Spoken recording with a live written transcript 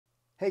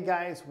Hey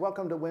guys,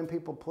 welcome to When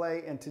People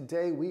Play, and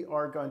today we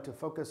are going to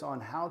focus on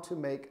how to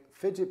make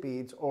fidget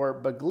beads or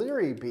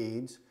Baglieri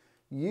beads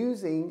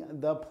using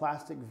the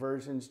plastic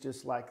versions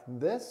just like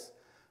this.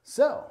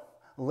 So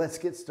let's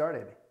get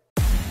started.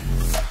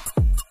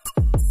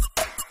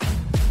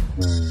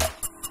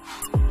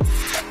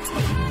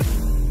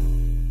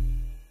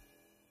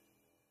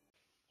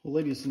 Well,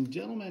 ladies and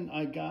gentlemen,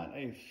 I got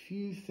a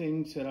few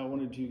things that I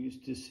wanted you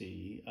to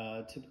see.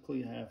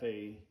 Typically I have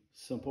a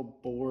simple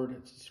board.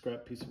 It's a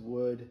scrap piece of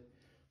wood.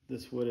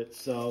 This wood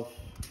itself,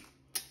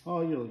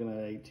 oh, you're looking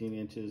at 18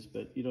 inches,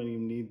 but you don't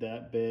even need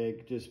that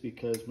big, just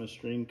because my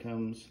string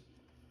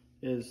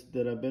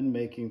that I've been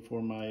making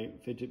for my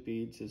fidget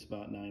beads is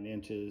about 9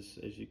 inches,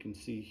 as you can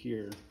see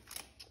here.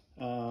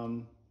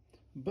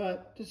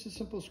 But just a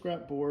simple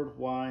scrap board.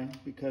 Why?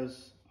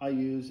 Because I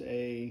use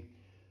a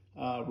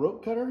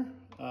rope cutter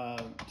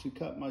to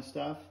cut my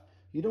stuff.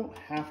 You don't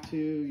have to.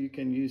 You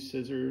can use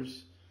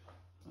scissors.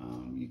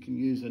 You can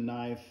use a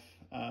knife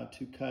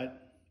to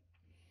cut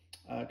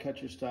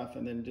your stuff,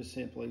 and then just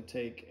simply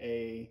take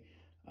a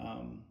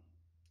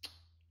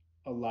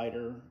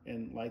lighter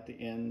and light the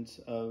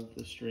ends of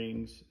the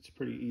strings. It's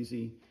pretty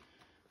easy.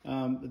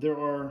 There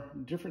are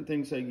different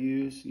things I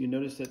use. You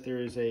notice that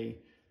there is a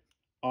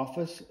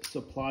office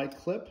supply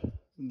clip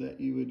that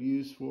you would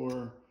use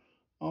for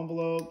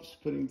envelopes,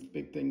 putting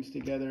big things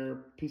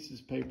together,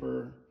 pieces of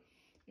paper.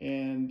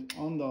 And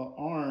on the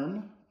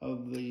arm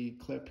of the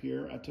clip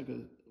here, I took a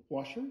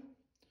washer,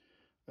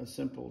 a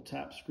simple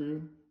tap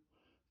screw,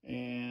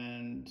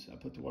 and I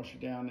put the washer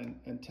down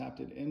and tapped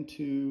it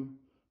into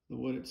the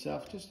wood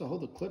itself just to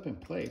hold the clip in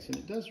place, and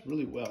it does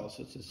really well.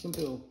 So it's a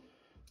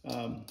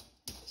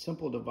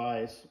simple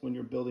device when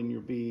you're building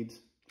your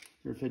beads,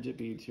 your fidget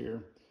beads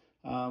here,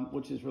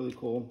 which is really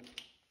cool.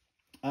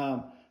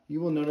 You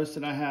will notice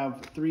that I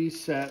have 3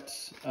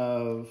 sets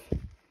of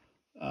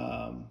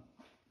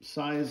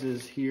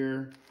sizes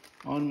here.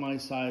 On my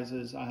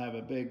sizes, I have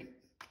a big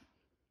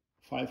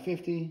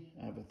 550,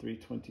 I have a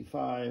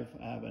 325,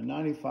 I have a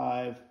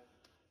 95.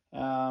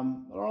 They're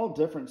all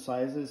different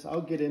sizes.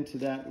 I'll get into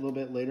that a little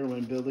bit later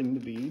when building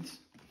the beads.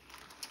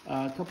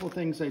 A couple of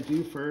things I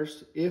do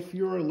first. If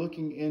you're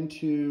looking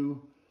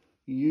into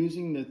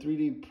using the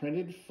 3D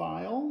printed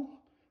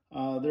file,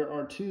 there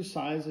are 2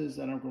 sizes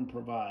that I'm going to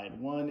provide.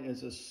 One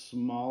is a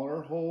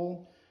smaller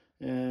hole,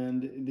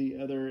 and the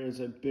other is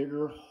a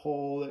bigger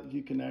hole that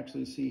you can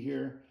actually see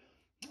here.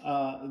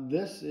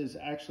 This is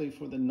actually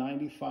for the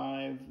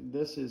 95.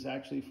 This is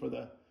actually for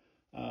the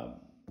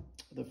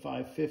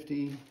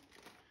 550,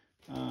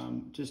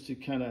 just to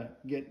kind of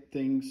get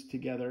things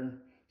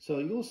together. So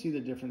you'll see the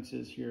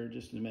differences here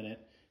just in a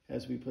minute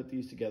as we put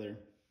these together.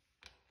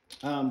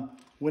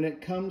 When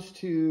it comes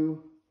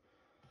to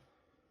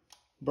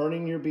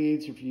burning your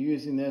beads, if you're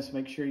using this,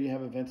 make sure you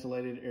have a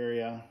ventilated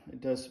area. It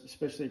does,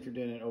 especially if you're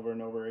doing it over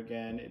and over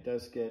again, it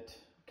does get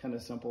kind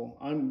of simple.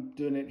 I'm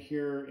doing it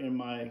here in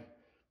my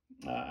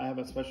I have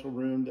a special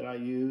room that I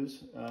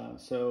use,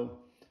 so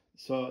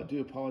I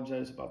do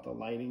apologize about the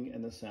lighting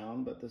and the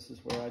sound, but this is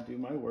where I do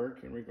my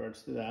work in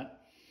regards to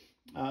that.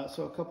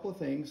 So a couple of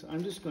things.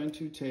 I'm just going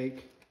to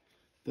take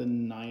the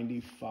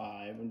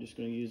 95. I'm just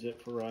going to use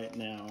it for right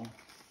now.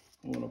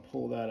 I want to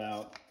pull that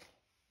out.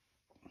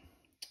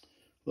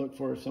 Look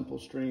for a simple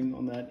string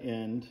on that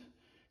end.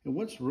 And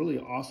what's really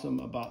awesome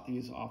about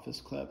these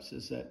office clips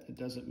is that it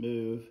doesn't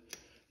move.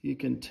 You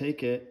can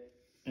take it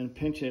and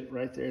pinch it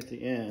right there at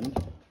the end.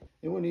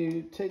 And when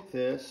you take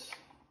this,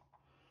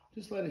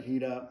 just let it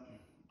heat up.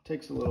 It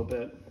takes a little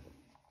bit.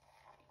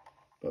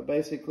 But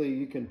basically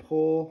you can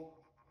pull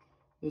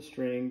the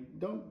string.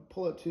 Don't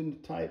pull it too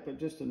tight, but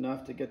just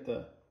enough to get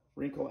the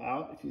wrinkle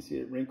out. If you see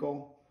it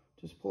wrinkle,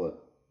 just pull it,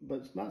 but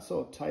it's not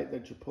so tight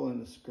that you're pulling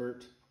the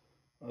skirt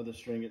of the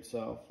string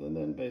itself. And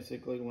then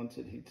basically once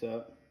it heats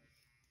up,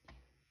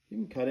 you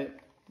can cut it,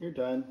 you're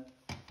done.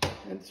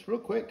 And it's real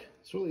quick,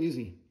 it's real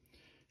easy.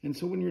 And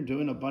so when you're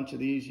doing a bunch of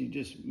these, you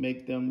just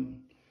make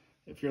them.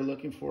 If you're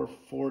looking for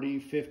 40,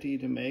 50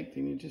 to make,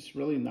 then it's just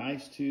really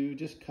nice to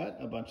just cut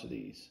a bunch of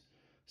these.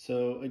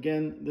 So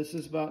again, this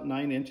is about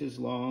 9 inches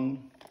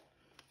long.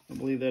 I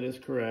believe that is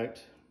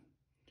correct.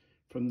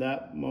 From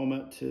that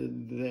moment to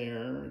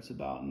there, it's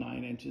about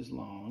 9 inches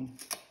long.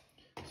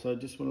 So I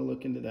just want to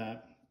look into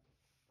that.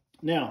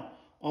 Now,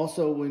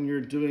 also when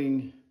you're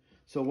doing,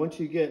 so once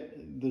you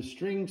get the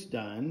strings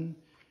done,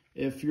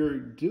 if you're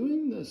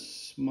doing the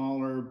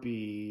smaller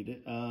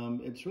bead,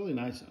 it's really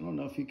nice. I don't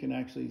know if you can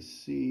actually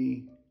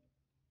see,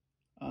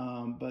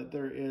 but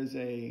there is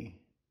a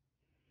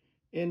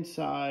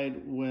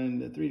inside when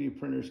the 3D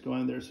printer's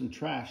going, there's some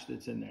trash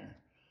that's in there.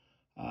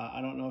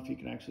 I don't know if you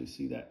can actually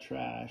see that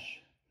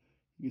trash.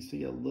 You can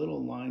see a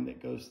little line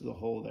that goes through the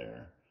hole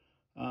there.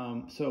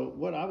 So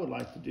what I would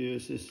like to do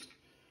is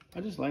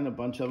I just line a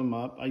bunch of them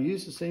up. I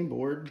use the same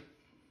board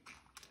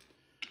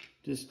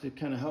just to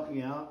kind of help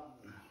me out.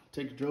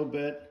 Take a drill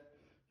bit,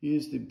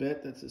 use the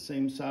bit that's the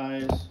same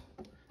size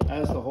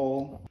as the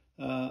hole.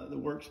 The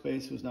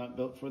workspace was not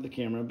built for the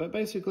camera, but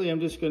basically I'm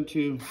just going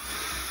to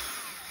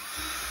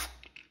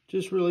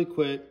just really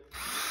quick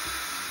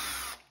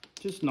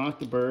just knock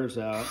the burrs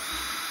out.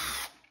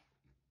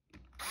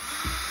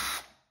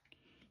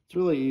 It's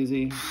really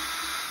easy.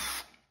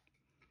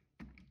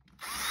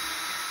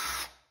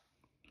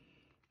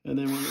 And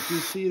then if you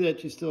see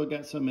that you still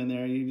got some in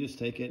there, you just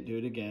take it, do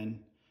it again.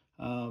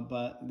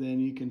 But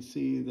then you can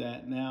see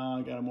that now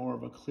I got more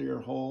of a clear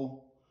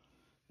hole,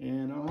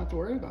 and I don't have to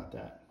worry about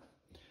that.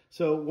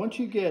 So once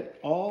you get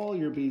all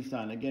your beads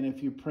done, again,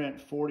 if you print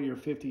 40 or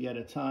 50 at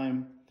a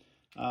time,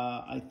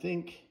 I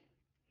think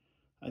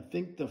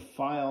the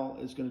file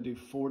is going to do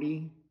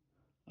 40.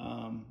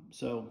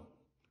 So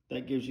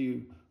that gives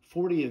you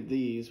 40 of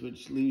these,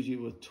 which leaves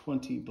you with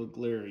 20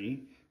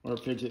 bugleri or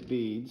fidget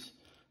beads.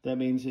 That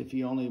means if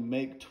you only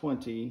make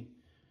 20,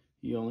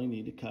 you only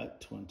need to cut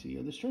 20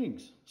 of the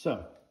strings.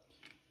 So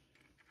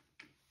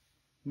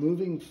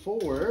moving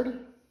forward,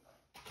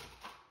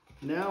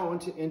 now I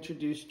want to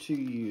introduce to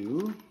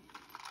you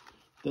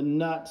the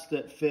nuts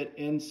that fit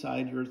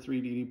inside your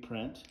 3D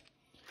print.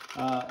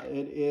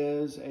 It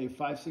is a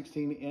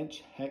 5/16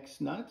 inch hex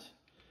nut.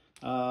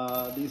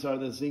 These are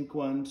the zinc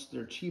ones.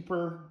 They're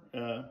cheaper.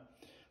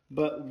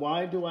 But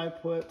why do I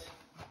put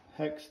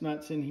hex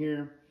nuts in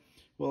here?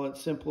 Well,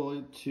 it's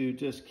simply to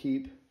just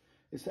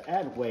it's to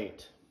add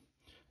weight.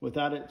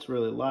 Without it, it's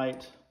really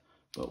light.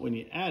 But when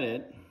you add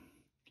it,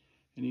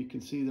 and you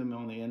can see them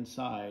on the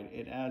inside,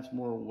 it adds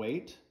more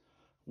weight,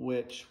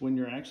 which when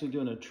you're actually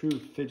doing a true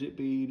fidget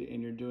bead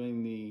and you're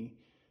doing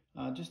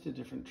just the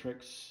different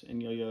tricks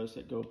and yo-yos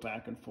that go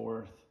back and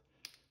forth,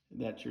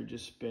 that you're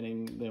just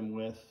spinning them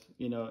with,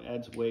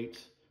 adds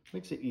weight,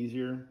 makes it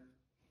easier.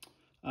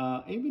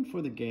 Even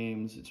for the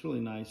games, it's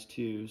really nice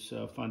too.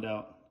 So I found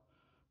out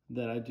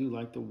that I do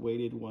like the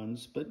weighted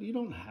ones, but you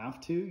don't have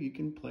to. You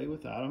can play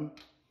without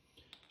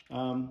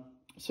them.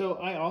 So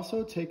I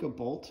also take a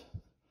bolt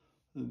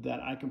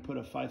that I can put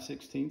a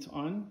 5/16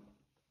 on.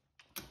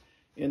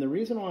 And the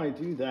reason why I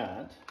do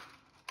that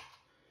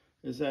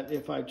is that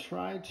if I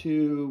try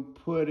to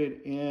put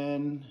it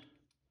in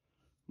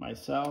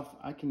myself,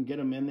 I can get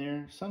them in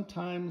there.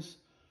 Sometimes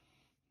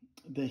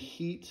the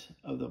heat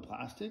of the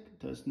plastic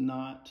does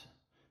not,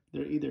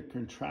 they're either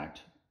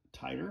contract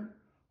tighter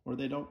or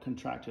they don't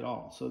contract at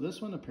all. So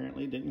this one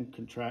apparently didn't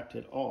contract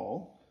at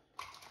all.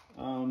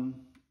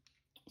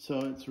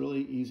 So it's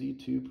really easy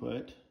to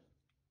put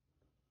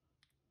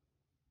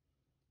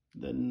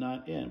the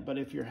nut in. But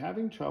if you're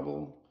having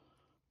trouble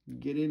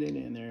getting it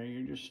in there,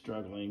 you're just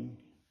struggling,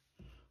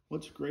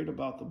 what's great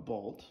about the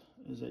bolt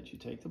is that you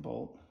take the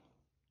bolt,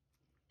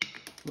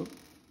 whoop,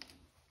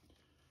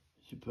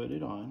 you put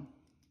it on,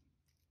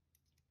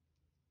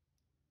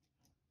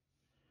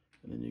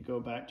 and then you go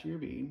back to your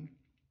bead,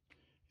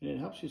 and it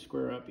helps you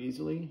square up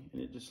easily,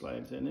 and it just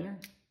slides in there,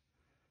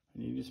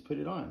 and you just put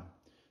it on.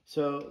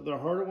 So the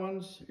harder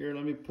ones, here,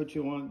 let me put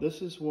you on.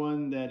 This is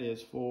one that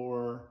is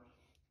for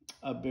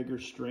a bigger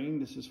string.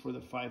 This is for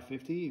the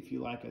 550 if you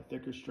like a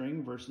thicker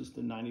string versus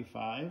the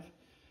 95.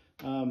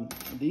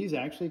 These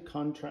actually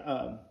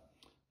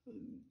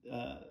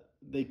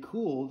they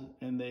cooled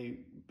and they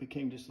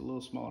became just a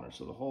little smaller.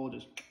 So the hole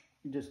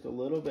just a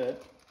little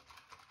bit.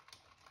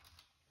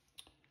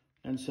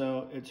 And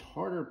so it's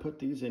harder to put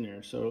these in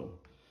here. So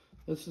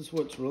this is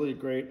what's really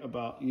great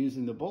about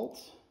using the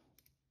bolts.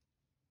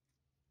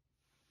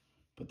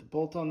 Put the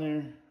bolt on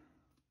there,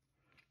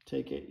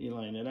 take it, you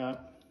line it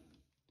up,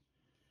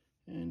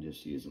 and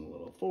just using a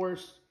little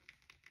force.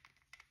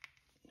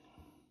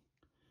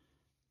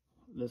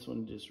 This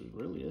one just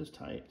really is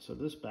tight. So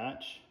this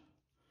batch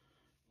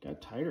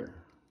got tighter.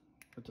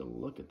 Have to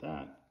look at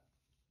that.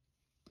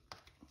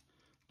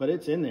 But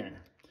it's in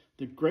there.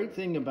 The great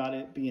thing about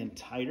it being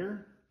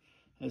tighter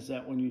is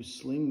that when you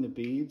sling the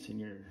beads and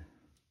you're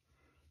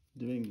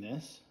doing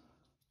this,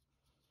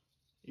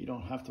 you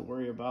don't have to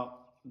worry about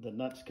the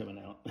nuts coming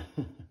out.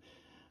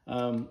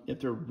 If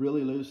they're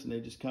really loose and they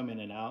just come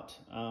in and out,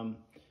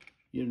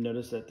 you'll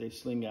notice that they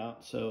sling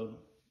out. So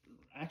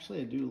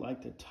actually I do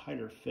like the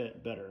tighter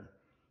fit better.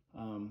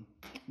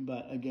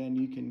 But again,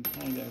 you can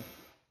kind of,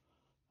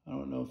 I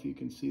don't know if you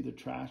can see the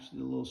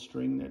little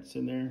string that's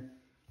in there.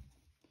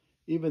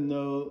 Even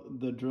though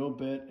the drill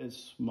bit is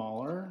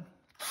smaller,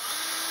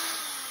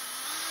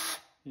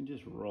 you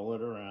just roll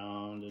it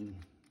around and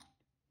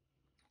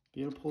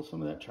be able to pull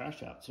some of that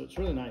trash out. So it's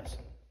really nice.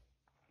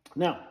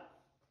 Now,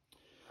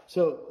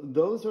 so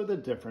those are the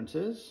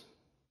differences.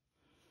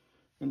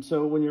 And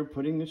so when you're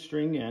putting the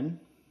string in,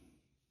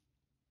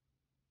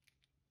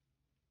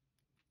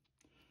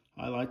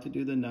 I like to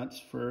do the nuts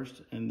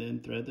first and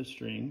then thread the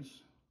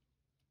strings.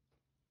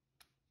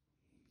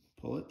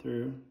 Pull it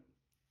through.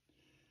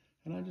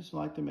 And I just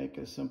like to make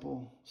a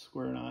simple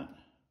square knot.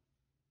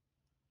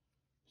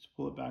 Just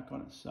pull it back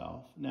on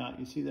itself. Now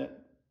you see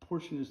that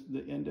portion is,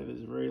 the end of it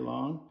is very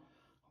long.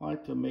 I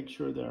like to make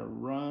sure that I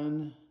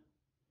run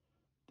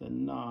the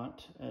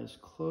knot as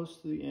close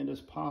to the end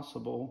as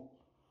possible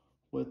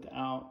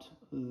without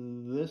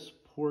this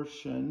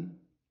portion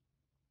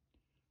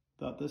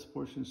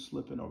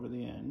slipping over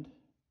the end.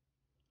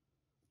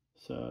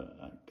 So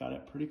I got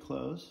it pretty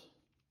close.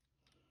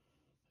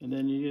 And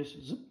then you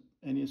just zip,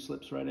 and it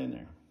slips right in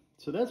there.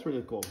 So that's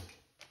really cool.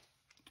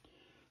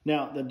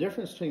 Now, the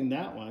difference between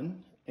that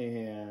one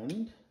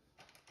and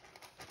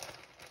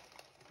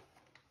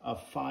a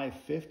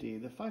 550,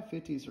 the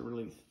 550s are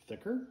really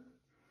thicker.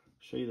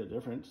 Show you the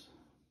difference.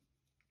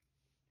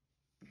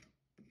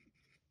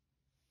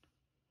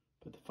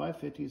 But the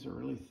 550s are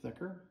really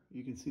thicker.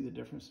 You can see the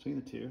difference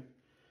between the two.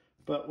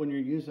 But when you're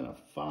using a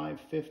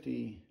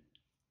 550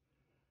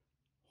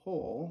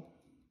 hole,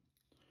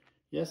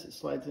 yes, it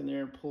slides in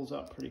there, pulls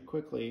out pretty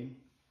quickly.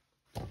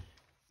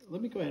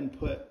 Let me go ahead and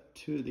put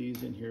two of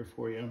these in here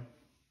for you.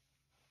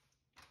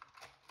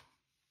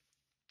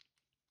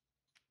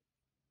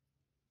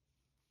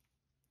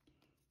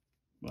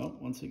 Well,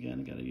 once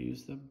again, I got to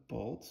use the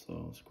bolt,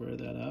 so I'll square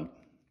that up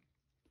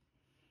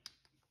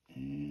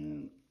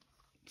and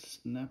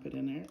snap it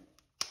in there.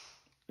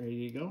 There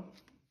you go.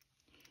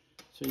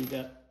 So you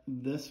got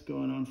this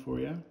going on for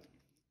you.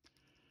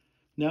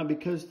 Now,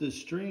 because the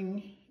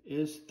string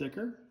is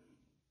thicker,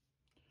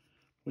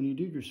 when you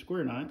do your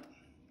square knot,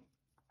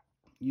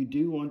 you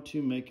do want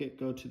to make it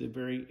go to the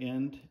very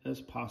end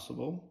as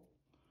possible.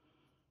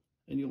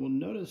 And you will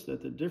notice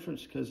that the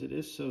difference, because it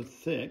is so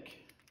thick,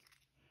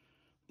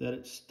 that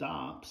it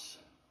stops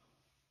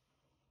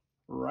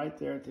right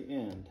there at the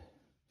end,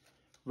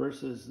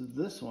 versus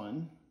this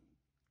one,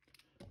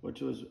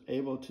 which was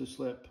able to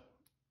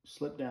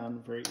slip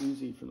down very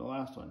easy for the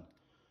last one.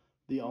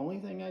 The only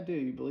thing I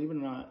do, believe it or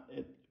not,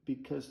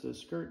 because the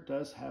skirt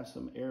does have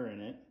some air in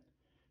it,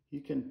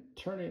 you can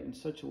turn it in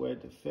such a way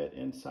to fit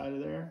inside of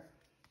there.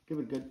 Give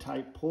it a good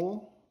tight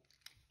pull.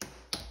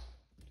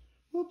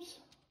 Whoops.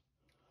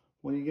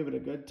 When you give it a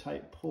good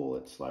tight pull,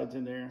 it slides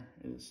in there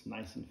and it's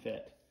nice and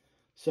fit.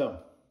 So,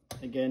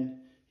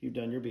 again, you've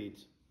done your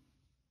beads.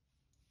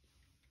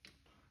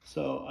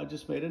 So I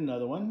just made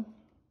another one.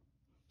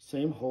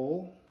 Same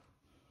hole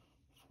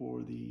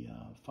for the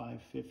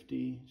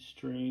 550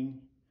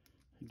 string.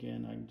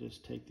 Again, I can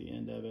just take the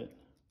end of it,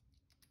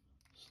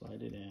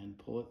 slide it in,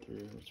 pull it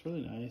through. It's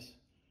really nice.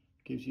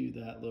 Gives you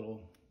that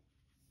little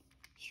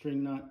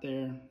string knot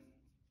there.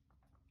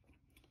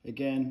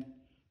 Again,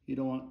 you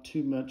don't want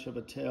too much of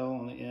a tail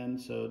on the end,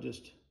 so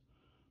just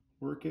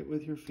work it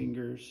with your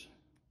fingers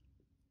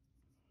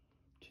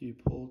till you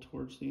pull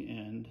towards the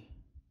end.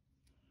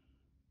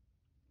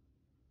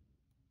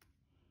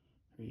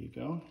 There you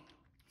go.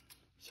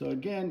 So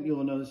again,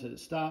 you'll notice that it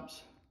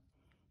stops,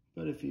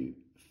 but if you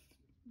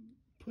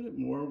put it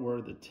more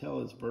where the tail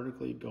is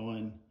vertically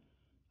going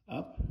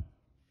up,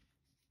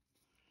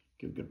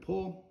 give a good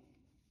pull,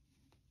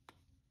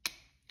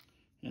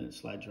 and it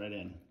slides right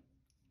in,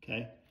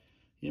 okay?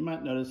 You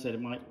might notice that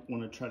it might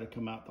want to try to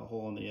come out the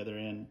hole on the other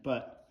end,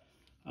 but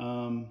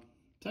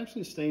it's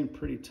actually staying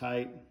pretty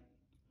tight.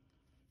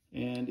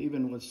 And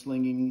even with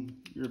slinging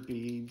your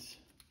beads,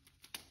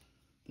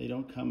 they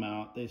don't come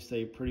out. They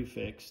stay pretty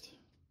fixed.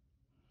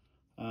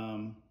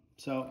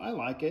 So I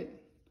like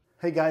it.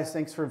 Hey guys,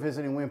 thanks for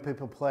visiting When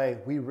People Play.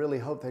 We really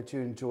hope that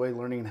you enjoy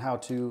learning how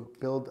to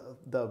build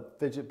the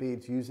fidget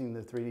beads using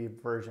the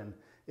 3D version.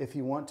 If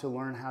you want to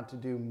learn how to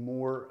do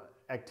more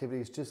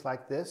activities just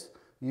like this,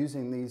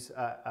 using these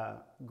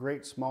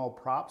great small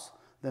props,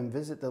 then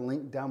visit the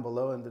link down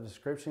below in the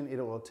description. It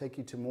will take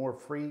you to more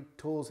free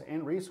tools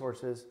and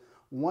resources,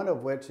 one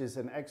of which is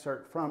an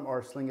excerpt from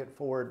our Sling It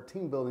Forward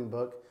team building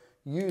book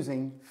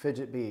using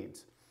fidget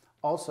beads.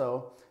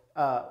 Also,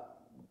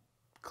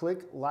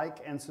 click like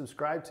and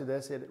subscribe to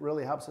this. It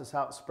really helps us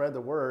out spread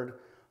the word.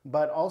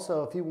 But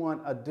also, if you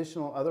want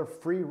additional other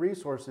free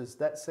resources,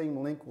 that same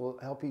link will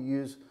help you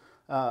use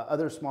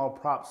other small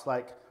props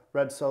like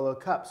red solo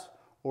cups,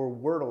 or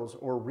Wordles,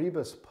 or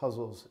rebus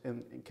puzzles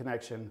in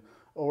connection,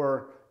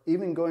 or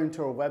even going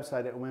to our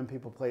website at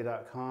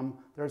whenpeopleplay.com.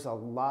 There's a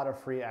lot of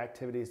free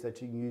activities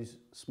that you can use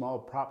small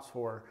props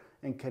for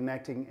in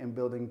connecting and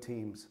building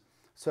teams.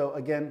 So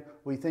again,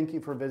 we thank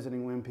you for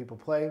visiting When People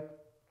Play.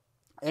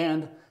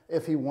 And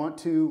if you want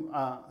to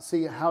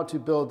see how to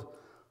build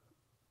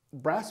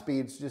brass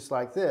beads just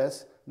like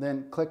this,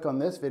 then click on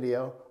this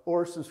video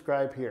or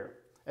subscribe here.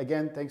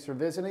 Again, thanks for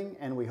visiting,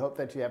 and we hope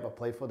that you have a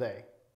playful day.